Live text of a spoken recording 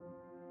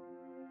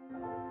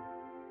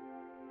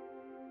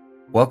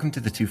Welcome to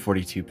the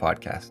 242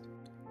 podcast.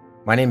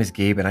 My name is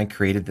Gabe, and I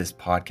created this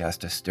podcast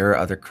to stir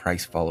other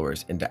Christ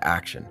followers into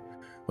action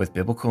with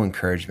biblical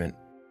encouragement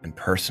and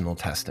personal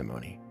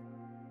testimony.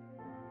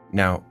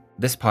 Now,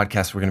 this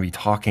podcast, we're going to be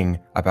talking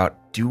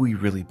about, do we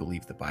really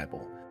believe the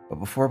Bible? But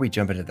before we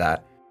jump into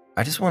that,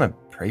 I just want to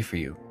pray for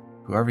you,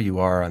 whoever you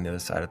are on the other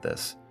side of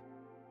this,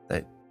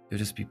 that you'll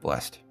just be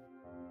blessed.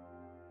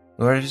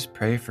 Lord, I just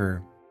pray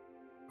for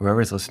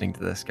whoever is listening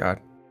to this, God.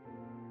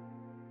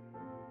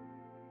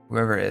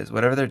 Whoever it is,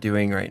 whatever they're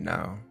doing right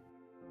now,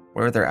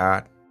 wherever they're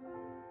at,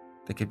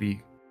 they could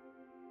be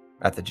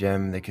at the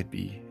gym, they could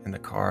be in the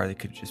car, they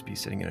could just be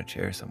sitting in a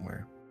chair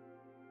somewhere.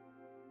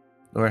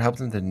 Lord, help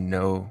them to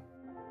know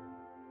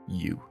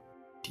you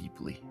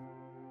deeply,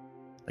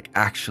 like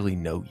actually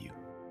know you.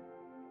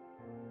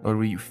 Lord,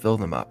 will you fill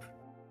them up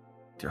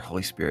with your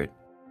Holy Spirit?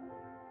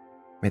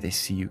 May they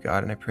see you,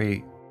 God, and I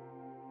pray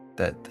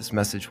that this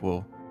message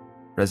will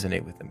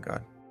resonate with them,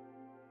 God.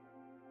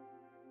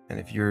 And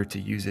if you're to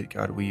use it,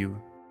 God, will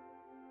you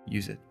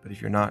use it? But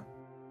if you're not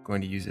going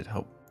to use it,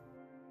 help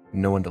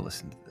no one to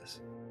listen to this.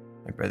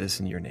 I pray this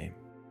in your name.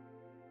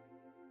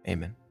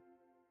 Amen.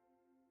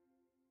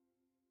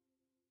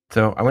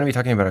 So I'm going to be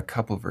talking about a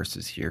couple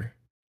verses here.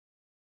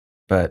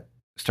 But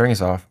starting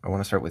us off, I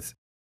want to start with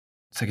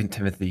 2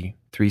 Timothy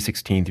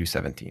 3:16 through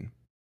 17.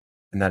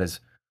 And that is,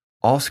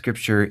 all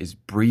scripture is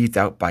breathed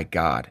out by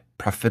God,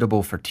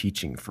 profitable for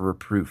teaching, for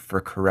reproof, for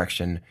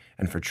correction,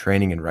 and for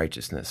training in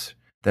righteousness,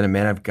 that a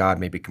man of God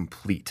may be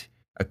complete,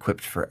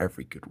 equipped for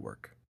every good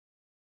work.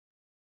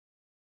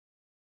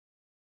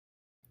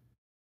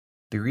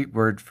 The Greek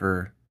word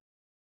for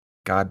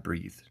God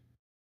breathed,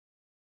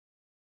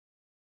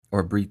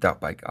 or breathed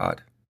out by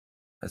God,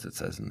 as it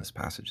says in this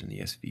passage in the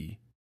ESV,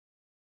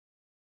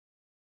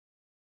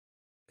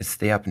 is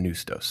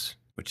theopneustos,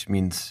 which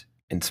means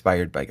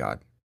inspired by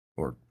God,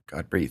 or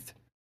God breathed.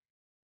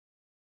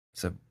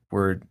 It's a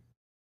word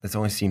that's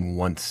only seen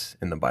once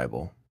in the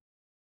Bible.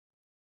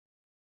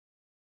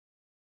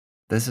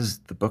 This is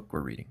the book we're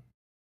reading.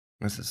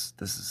 This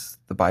is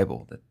the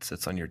Bible that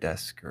sits on your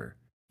desk or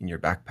in your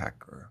backpack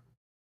or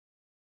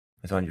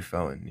is on your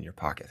phone in your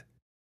pocket.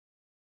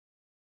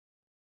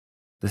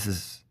 This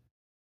is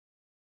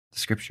the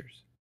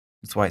scriptures.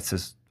 That's why it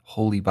says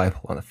Holy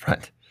Bible on the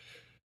front.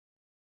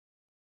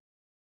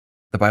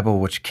 The Bible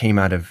which came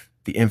out of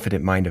the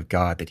infinite mind of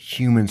God that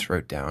humans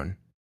wrote down,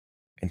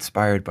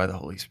 inspired by the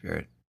Holy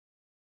Spirit.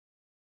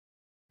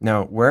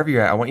 Now, wherever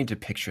you're at, I want you to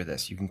picture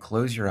this. You can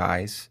close your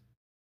eyes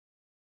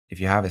if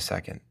you have a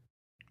second,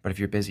 but if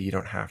you're busy, you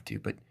don't have to.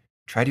 But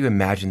try to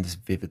imagine this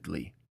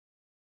vividly.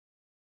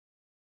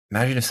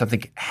 Imagine if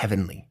something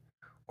heavenly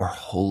or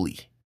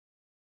holy,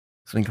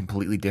 something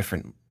completely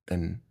different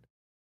than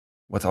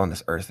what's on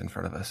this earth in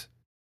front of us,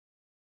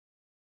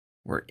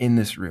 were in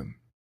this room,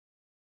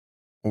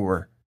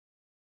 or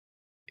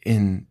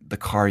in the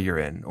car you're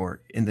in,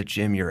 or in the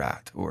gym you're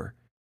at, or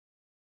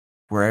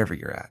wherever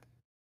you're at,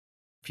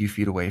 a few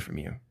feet away from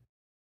you,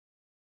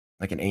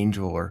 like an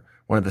angel or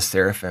one of the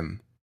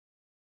seraphim.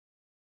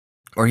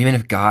 Or even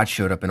if God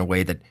showed up in a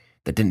way that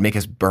didn't make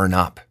us burn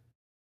up,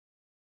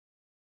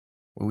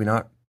 will we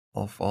not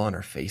all fall on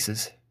our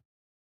faces?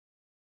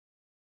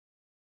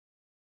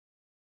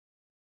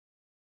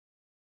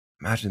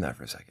 Imagine that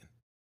for a second.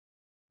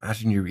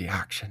 Imagine your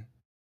reaction.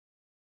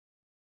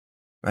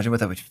 Imagine what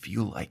that would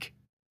feel like.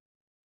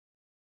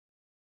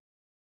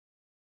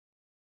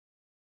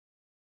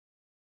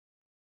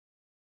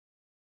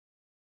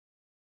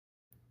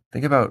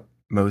 Think about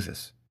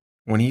Moses.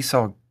 When he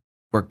saw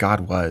where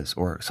God was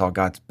or saw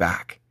God's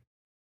back,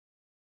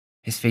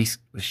 his face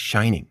was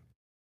shining.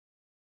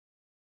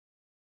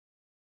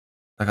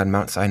 Like on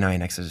Mount Sinai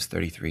in Exodus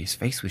 33, his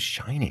face was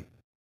shining.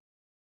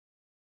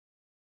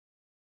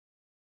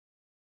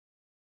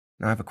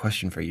 Now I have a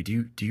question for you.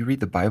 Do you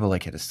read the Bible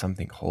like it is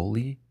something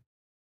holy?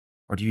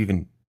 Or do you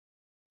even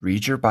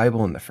read your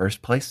Bible in the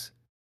first place?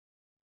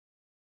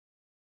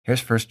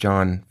 Here's 1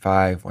 John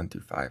 5, 1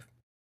 through 5.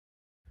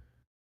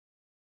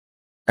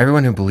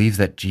 Everyone who believes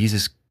that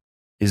Jesus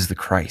is the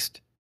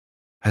Christ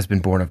has been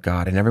born of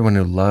God, and everyone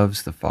who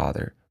loves the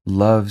Father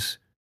loves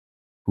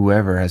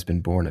whoever has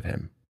been born of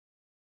him.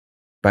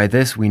 By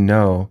this we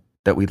know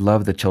that we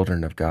love the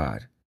children of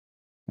God,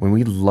 when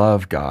we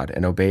love God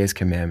and obey his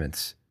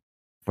commandments.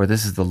 For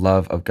this is the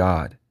love of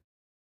God,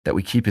 that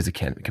we keep his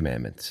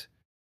commandments.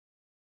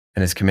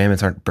 And his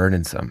commandments aren't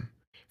burdensome.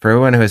 For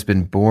everyone who has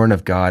been born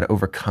of God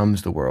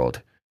overcomes the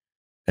world.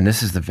 And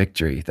this is the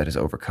victory that has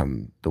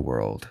overcome the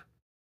world,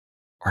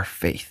 our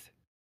faith.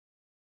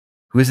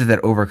 Who is it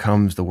that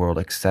overcomes the world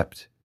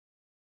except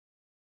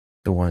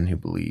the one who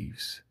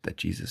believes that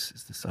Jesus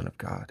is the Son of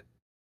God?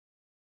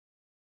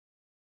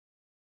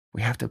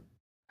 We have to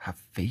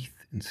have faith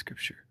in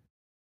Scripture.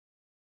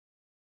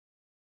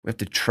 We have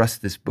to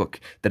trust this book,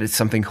 that it's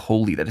something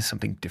holy, that it's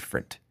something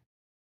different.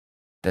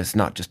 That it's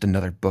not just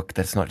another book,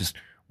 that it's not just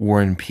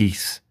War and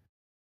Peace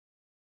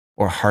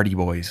or Hardy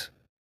Boys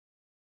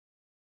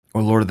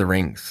or Lord of the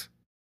Rings.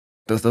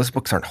 Those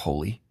books aren't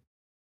holy.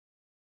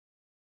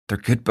 They're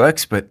good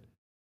books, but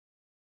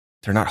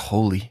they're not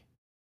holy.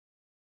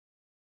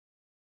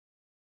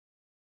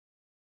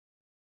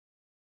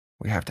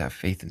 We have to have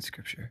faith in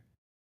Scripture.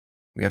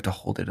 We have to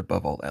hold it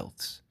above all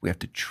else. We have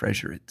to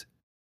treasure it.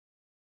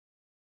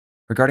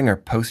 Regarding our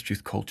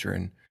post-truth culture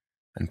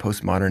and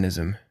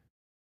postmodernism,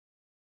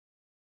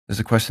 there's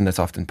a question that's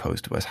often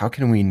posed to us. How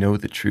can we know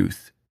the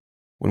truth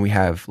when we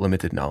have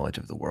limited knowledge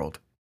of the world?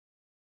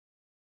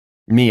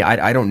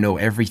 I don't know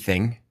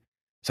everything.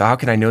 So how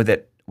can I know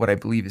that what I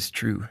believe is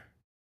true?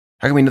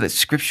 How can we know that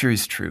Scripture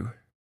is true?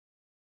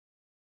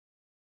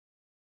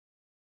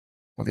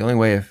 Well, the only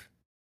way if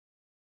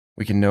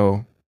we can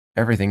know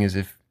everything is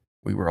if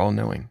we were all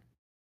knowing.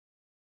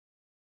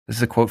 This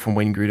is a quote from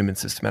Wayne Grudem in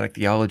Systematic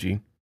Theology.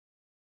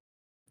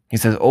 He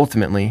says,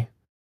 ultimately,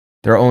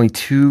 there are only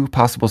two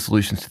possible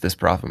solutions to this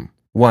problem.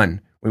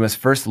 One, we must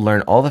first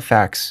learn all the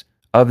facts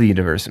of the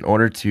universe in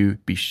order to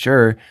be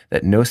sure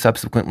that no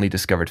subsequently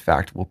discovered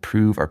fact will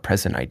prove our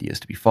present ideas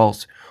to be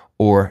false.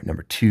 Or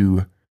number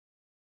two,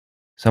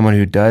 someone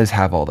who does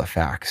have all the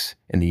facts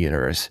in the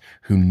universe,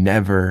 who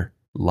never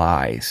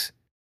lies,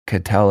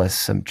 could tell us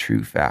some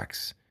true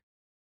facts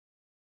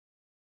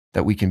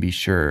that we can be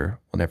sure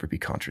will never be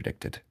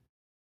contradicted.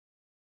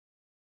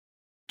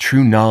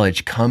 True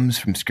knowledge comes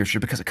from Scripture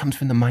because it comes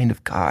from the mind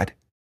of God.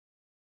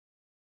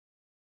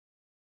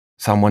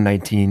 Psalm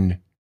 119,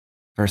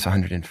 verse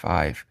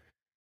 105,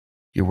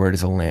 your word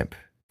is a lamp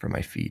for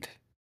my feet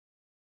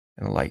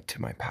and a light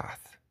to my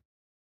path.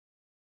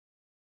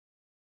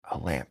 A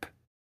lamp,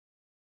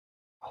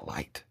 a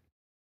light.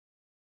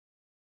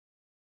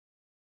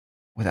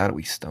 Without it,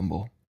 we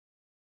stumble.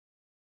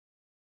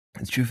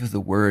 The truth of the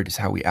word is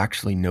how we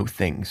actually know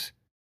things.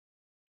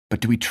 But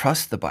do we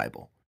trust the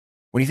Bible?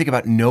 When you think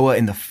about Noah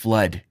and the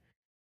flood,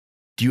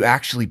 do you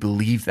actually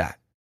believe that?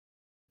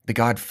 That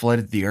God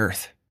flooded the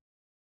earth?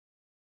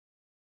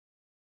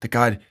 That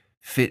God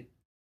fit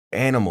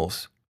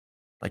animals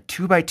like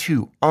 2 by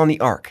 2 on the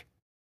ark?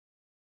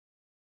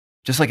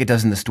 Just like it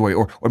does in the story.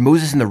 Or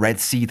Moses in the Red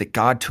Sea, that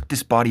God took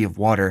this body of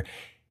water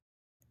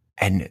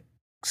and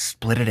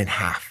split it in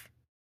half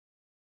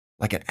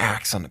like an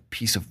axe on a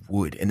piece of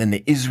wood. And then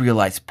the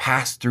Israelites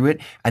passed through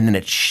it, and then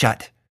it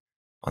shut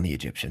on the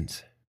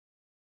Egyptians.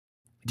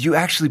 Do you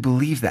actually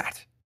believe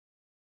that?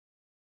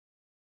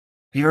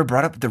 Have you ever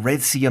brought up the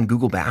Red Sea on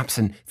Google Maps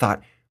and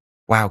thought,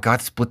 wow,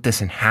 God split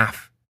this in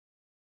half?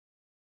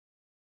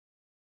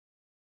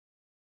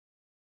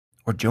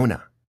 Or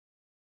Jonah,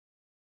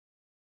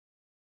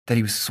 that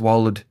he was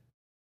swallowed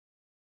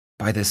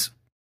by this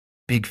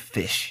big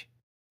fish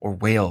or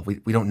whale,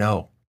 we don't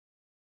know,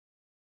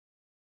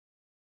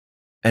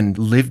 and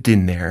lived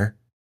in there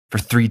for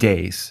 3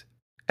 days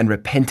and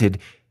repented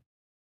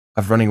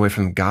of running away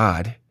from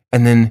God,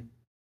 and then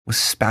was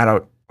spat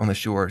out on the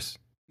shores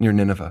near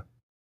Nineveh.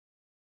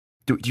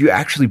 Do you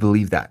actually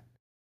believe that?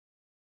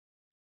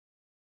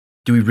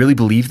 Do we really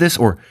believe this,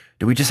 or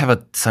do we just have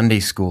a Sunday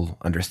school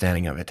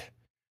understanding of it?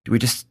 Do we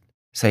just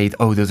say,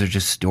 oh, those are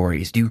just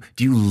stories? Do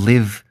you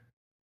live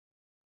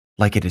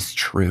like it is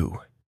true?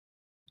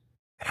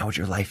 And how would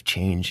your life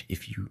change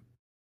if you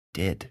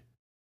did?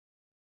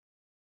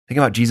 Think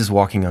about Jesus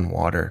walking on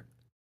water.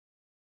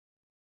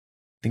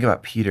 Think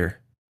about Peter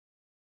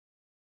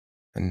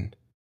and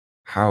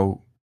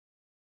how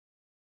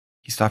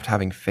he stopped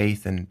having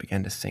faith and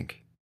began to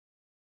sink.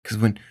 Because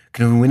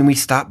when we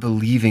stop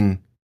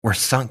believing, we're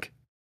sunk.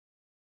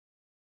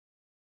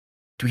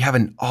 Do we have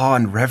an awe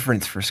and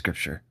reverence for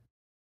Scripture?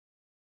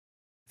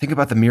 Think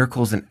about the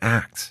miracles in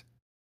Acts.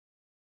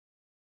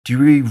 Do you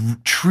really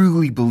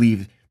truly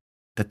believe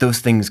that those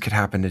things could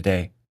happen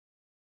today?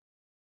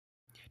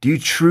 Do you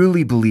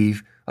truly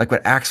believe, like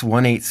what Acts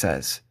 1:8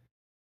 says,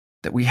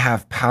 that we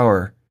have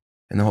power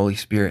in the Holy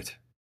Spirit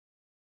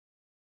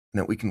and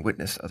that we can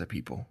witness other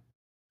people?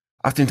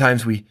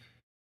 Oftentimes we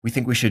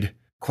think we should,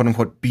 quote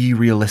unquote, be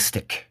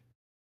realistic.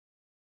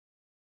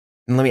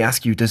 And let me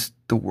ask you, does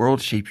the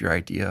world shape your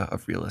idea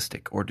of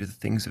realistic, or do the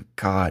things of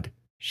God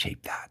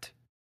shape that?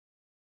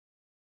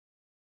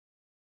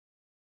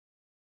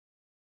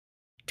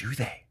 Do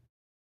they?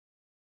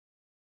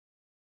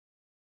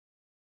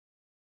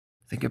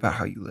 Think about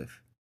how you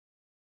live.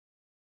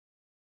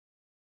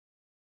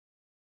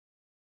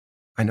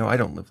 I know I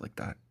don't live like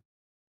that.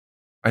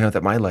 I know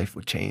that my life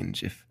would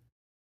change if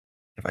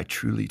I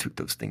truly took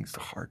those things to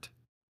heart.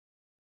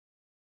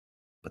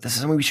 But this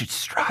is something we should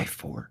strive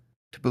for,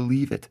 to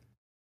believe it.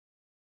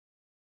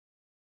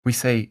 We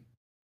say,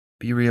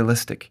 be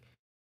realistic.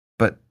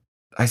 But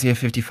Isaiah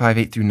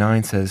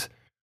 55:8-9 says,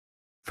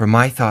 for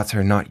my thoughts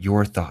are not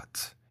your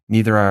thoughts,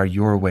 neither are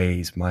your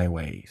ways my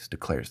ways,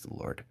 declares the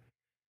Lord.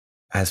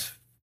 As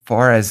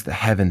far as the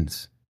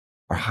heavens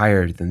are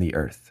higher than the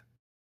earth,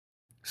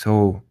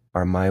 so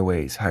are my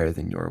ways higher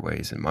than your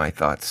ways, and my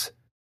thoughts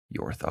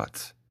your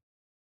thoughts.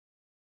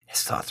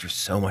 His thoughts are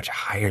so much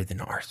higher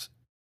than ours.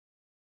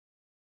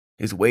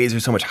 His ways are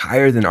so much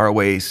higher than our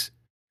ways.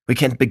 We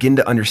can't begin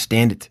to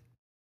understand it.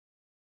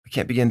 We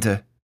can't begin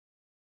to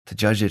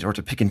judge it or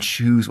to pick and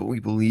choose what we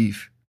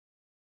believe.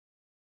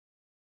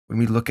 When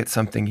we look at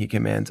something, he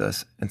commands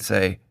us and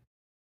say,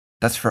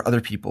 that's for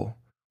other people,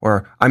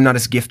 or I'm not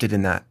as gifted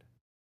in that,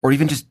 or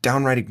even just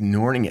downright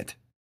ignoring it.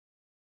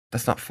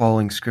 That's not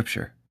following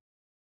Scripture.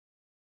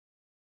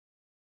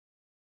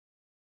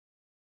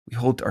 We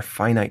hold our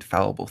finite,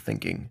 fallible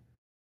thinking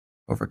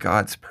over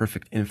God's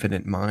perfect,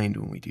 infinite mind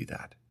when we do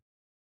that.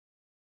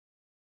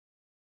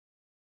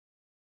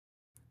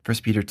 1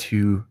 Peter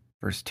 2,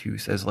 verse 2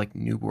 says, like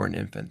newborn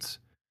infants,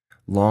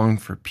 long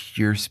for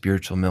pure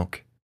spiritual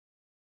milk,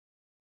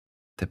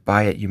 that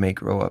by it you may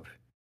grow up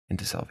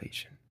into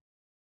salvation.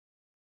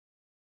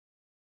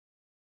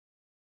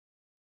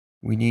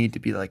 We need to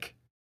be like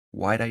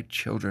wide-eyed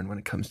children when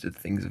it comes to the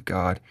things of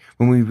God.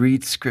 When we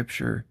read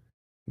Scripture,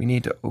 we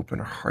need to open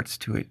our hearts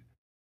to it.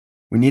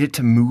 We need it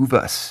to move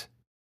us.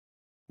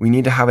 We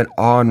need to have an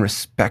awe and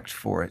respect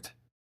for it.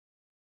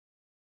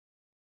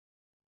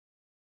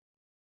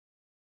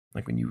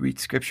 Like when you read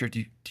Scripture,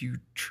 do you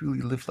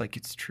truly live like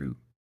it's true?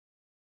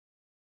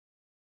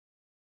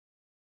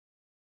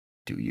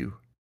 Do you?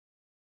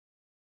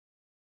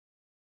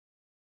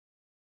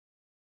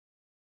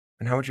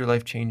 And how would your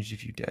life change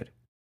if you did?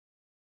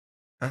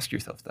 Ask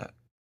yourself that.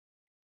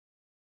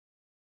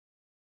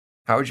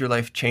 How would your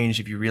life change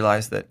if you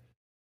realized that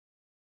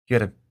you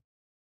had a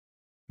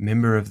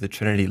member of the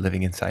Trinity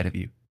living inside of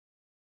you?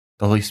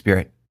 The Holy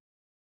Spirit,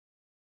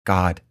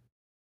 God,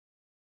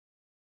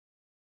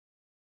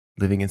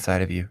 living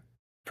inside of you,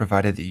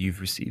 provided that you've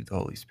received the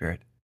Holy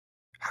Spirit.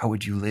 How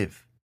would you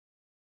live?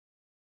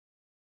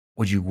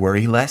 Would you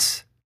worry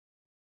less?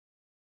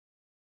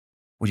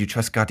 Would you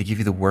trust God to give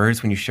you the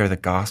words when you share the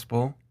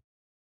gospel?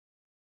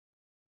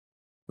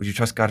 Would you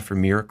trust God for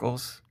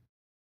miracles?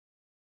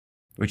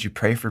 Would you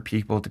pray for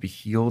people to be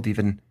healed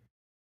even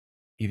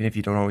if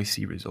you don't always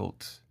see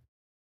results?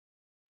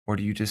 Or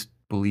do you just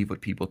believe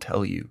what people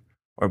tell you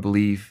or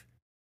believe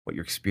what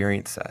your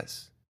experience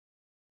says?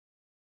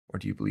 Or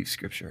do you believe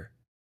Scripture?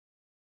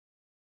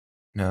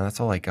 No, that's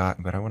all I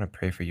got, but I want to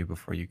pray for you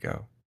before you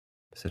go.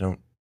 So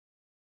don't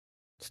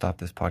stop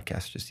this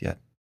podcast just yet.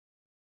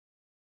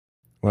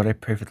 Lord, I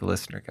pray for the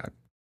listener, God.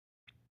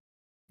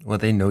 Will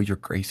they know your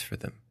grace for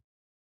them?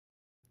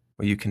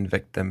 Will you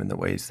convict them in the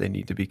ways they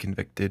need to be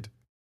convicted?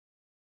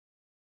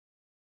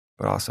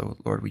 But also,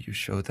 Lord, will you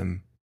show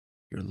them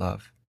your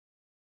love?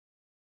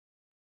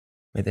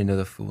 May they know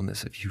the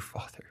fullness of you,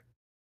 Father.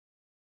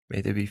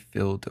 May they be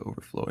filled to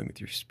overflowing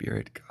with your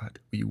Spirit, God.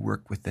 Will you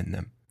work within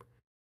them?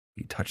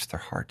 Will you touch their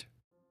heart?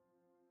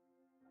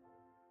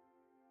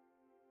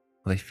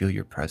 Will they feel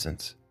your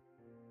presence?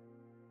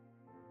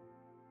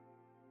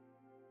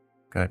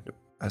 God,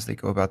 as they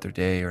go about their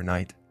day or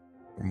night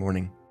or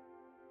morning,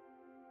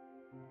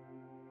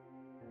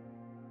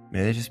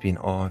 may they just be in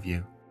awe of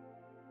you.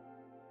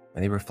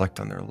 May they reflect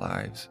on their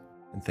lives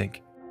and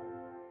think,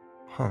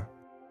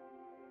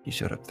 he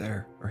showed up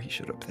there, or he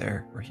showed up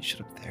there, or he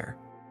showed up there.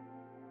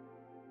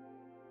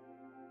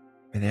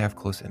 May they have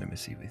close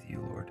intimacy with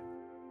you, Lord.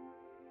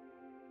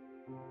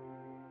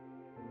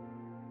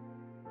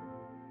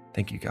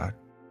 Thank you, God,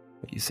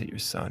 that you sent your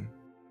Son.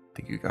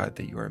 Thank you, God,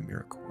 that you are a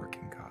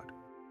miracle-working God.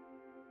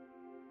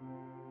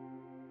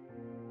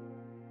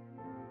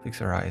 Fix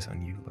our eyes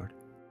on you, Lord.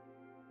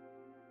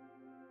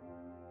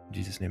 In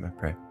Jesus' name I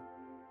pray.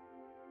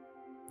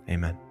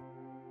 Amen.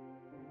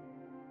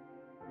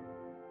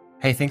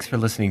 Hey, thanks for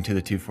listening to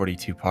the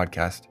 242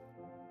 podcast.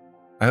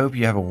 I hope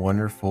you have a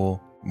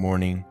wonderful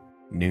morning,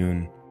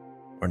 noon,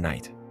 or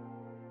night,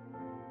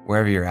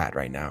 wherever you're at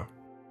right now.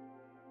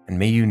 And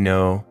may you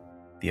know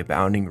the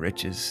abounding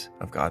riches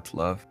of God's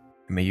love,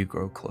 and may you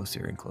grow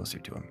closer and closer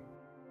to Him.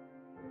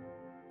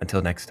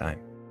 Until next time,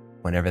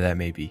 whenever that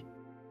may be.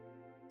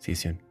 See you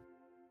soon.